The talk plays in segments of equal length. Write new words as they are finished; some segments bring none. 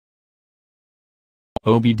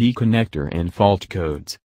OBD connector and fault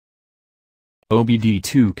codes.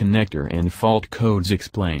 OBD2 connector and fault codes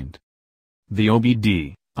explained. The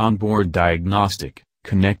OBD, On-Board Diagnostic,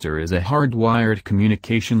 connector is a hardwired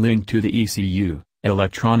communication link to the ECU,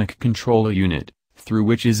 electronic control unit, through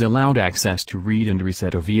which is allowed access to read and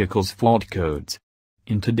reset a vehicle's fault codes.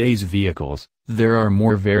 In today's vehicles, there are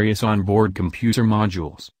more various onboard computer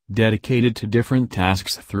modules, dedicated to different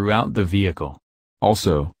tasks throughout the vehicle.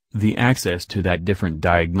 Also, the access to that different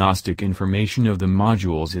diagnostic information of the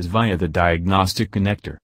modules is via the diagnostic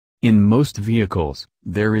connector. In most vehicles,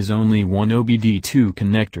 there is only one OBD2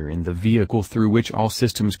 connector in the vehicle through which all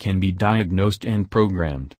systems can be diagnosed and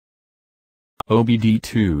programmed.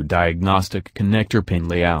 OBD2 Diagnostic Connector Pin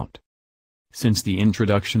Layout. Since the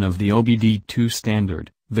introduction of the OBD2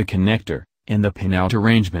 standard, the connector and the pinout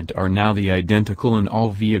arrangement are now the identical in all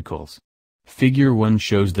vehicles. Figure 1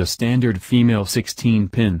 shows the standard female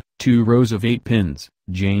 16-pin, 2 rows of 8 pins,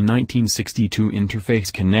 J1962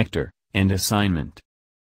 interface connector, and assignment.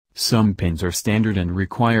 Some pins are standard and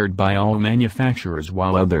required by all manufacturers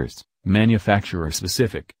while others,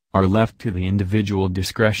 manufacturer-specific, are left to the individual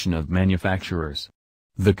discretion of manufacturers.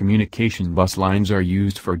 The communication bus lines are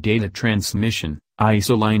used for data transmission,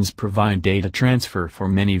 ISO lines provide data transfer for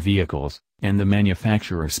many vehicles, and the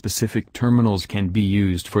manufacturer-specific terminals can be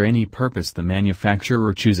used for any purpose the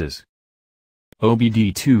manufacturer chooses.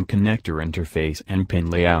 OBD2 connector interface and pin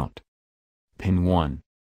layout. Pin 1.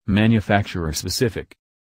 Manufacturer-specific.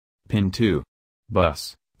 Pin 2.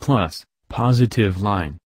 Bus, plus, positive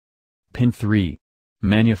line. Pin 3.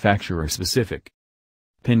 Manufacturer-specific.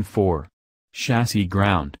 Pin 4. Chassis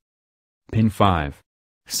ground. Pin 5.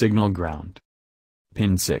 Signal ground.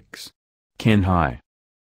 Pin 6. CAN high.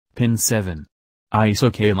 Pin 7.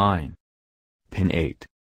 ISO K line. Pin 8.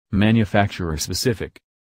 Manufacturer-specific.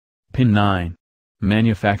 Pin 9.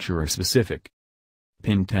 Manufacturer-specific.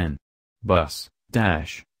 Pin 10. Bus,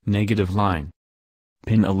 dash, negative line.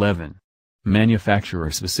 Pin 11.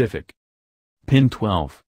 Manufacturer-specific. Pin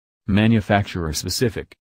 12.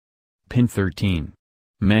 Manufacturer-specific. Pin 13.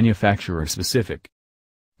 Manufacturer-specific.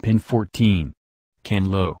 Pin 14.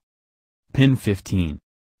 CAN low. Pin 15.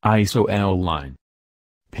 ISO L line.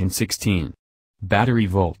 Pin 16. Battery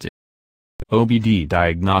voltage. OBD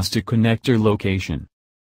diagnostic connector location.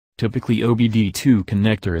 Typically OBD2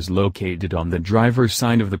 connector is located on the driver's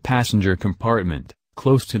side of the passenger compartment,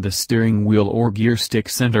 close to the steering wheel or gear stick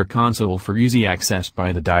center console for easy access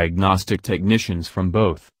by the diagnostic technicians from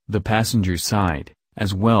both the passenger's side,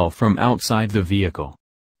 as well from outside the vehicle.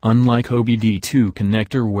 Unlike OBD2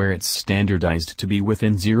 connector where it's standardized to be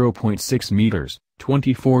within 0.6 meters,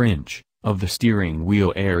 24-inch, of the steering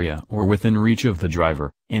wheel area or within reach of the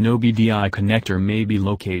driver, an OBDI connector may be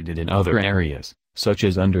located in other areas, such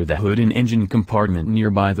as under the hood and engine compartment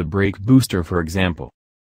nearby the brake booster for example.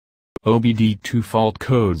 OBD2 fault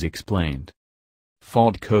codes explained.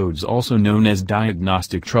 Fault codes, also known as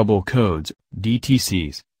diagnostic trouble codes,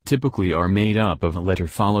 DTCs, typically are made up of a letter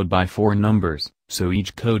followed by 4 numbers, so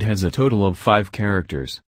each code has a total of 5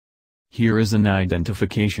 characters. Here is an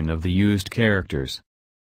identification of the used characters.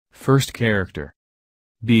 First character.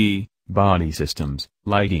 B. Body systems,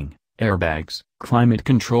 lighting, airbags, climate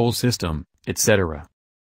control system, etc.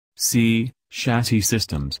 C. Chassis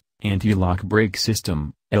systems, anti-lock brake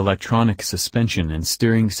system, electronic suspension and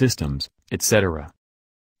steering systems, etc.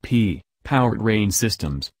 P. Powertrain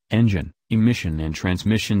systems, engine, emission and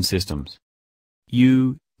transmission systems.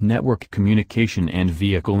 U. Network communication and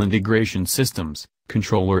vehicle integration systems,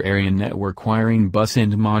 controller area network wiring bus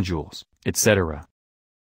and modules, etc.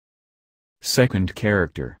 Second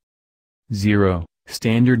character. 0.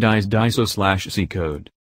 Standardized ISO/C code.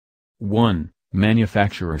 1.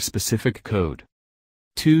 Manufacturer-specific code.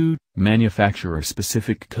 2.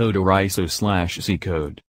 Manufacturer-specific code or ISO/C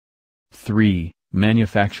code. 3.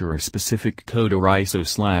 Manufacturer-specific code or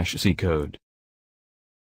ISO/C code.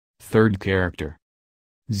 Third character.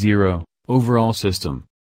 0. Overall system.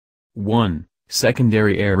 1.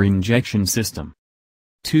 Secondary air injection system.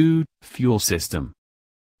 2. Fuel system.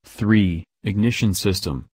 3. Ignition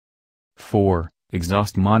system. 4.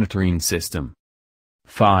 Exhaust monitoring system.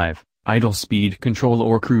 5. Idle speed control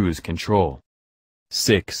or cruise control.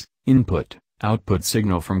 6. Input/output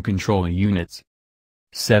signal from control units.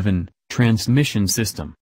 7. Transmission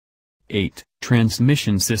system. 8.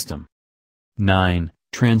 Transmission system. 9.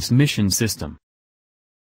 Transmission system.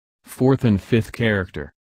 Fourth and fifth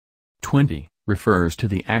character. 20. Refers to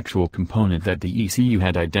the actual component that the ECU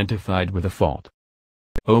had identified with a fault.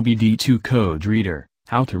 OBD2 code reader,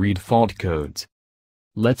 how to read fault codes.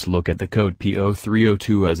 Let's look at the code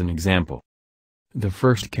P0302 as an example. The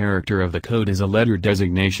first character of the code is a letter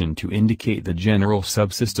designation to indicate the general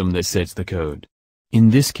subsystem that sets the code. In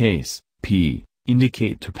this case, P,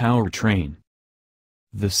 indicate to powertrain.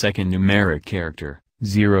 The second numeric character,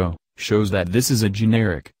 0, shows that this is a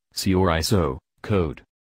generic, C or ISO, code.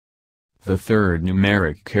 The third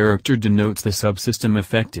numeric character denotes the subsystem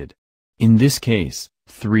affected. In this case,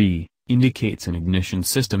 3, indicates an ignition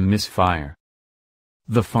system misfire.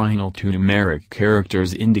 The final two numeric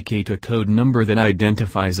characters indicate a code number that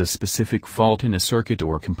identifies a specific fault in a circuit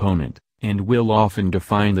or component, and will often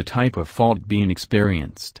define the type of fault being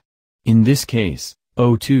experienced. In this case,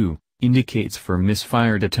 O2, indicates for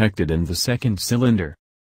misfire detected in the second cylinder.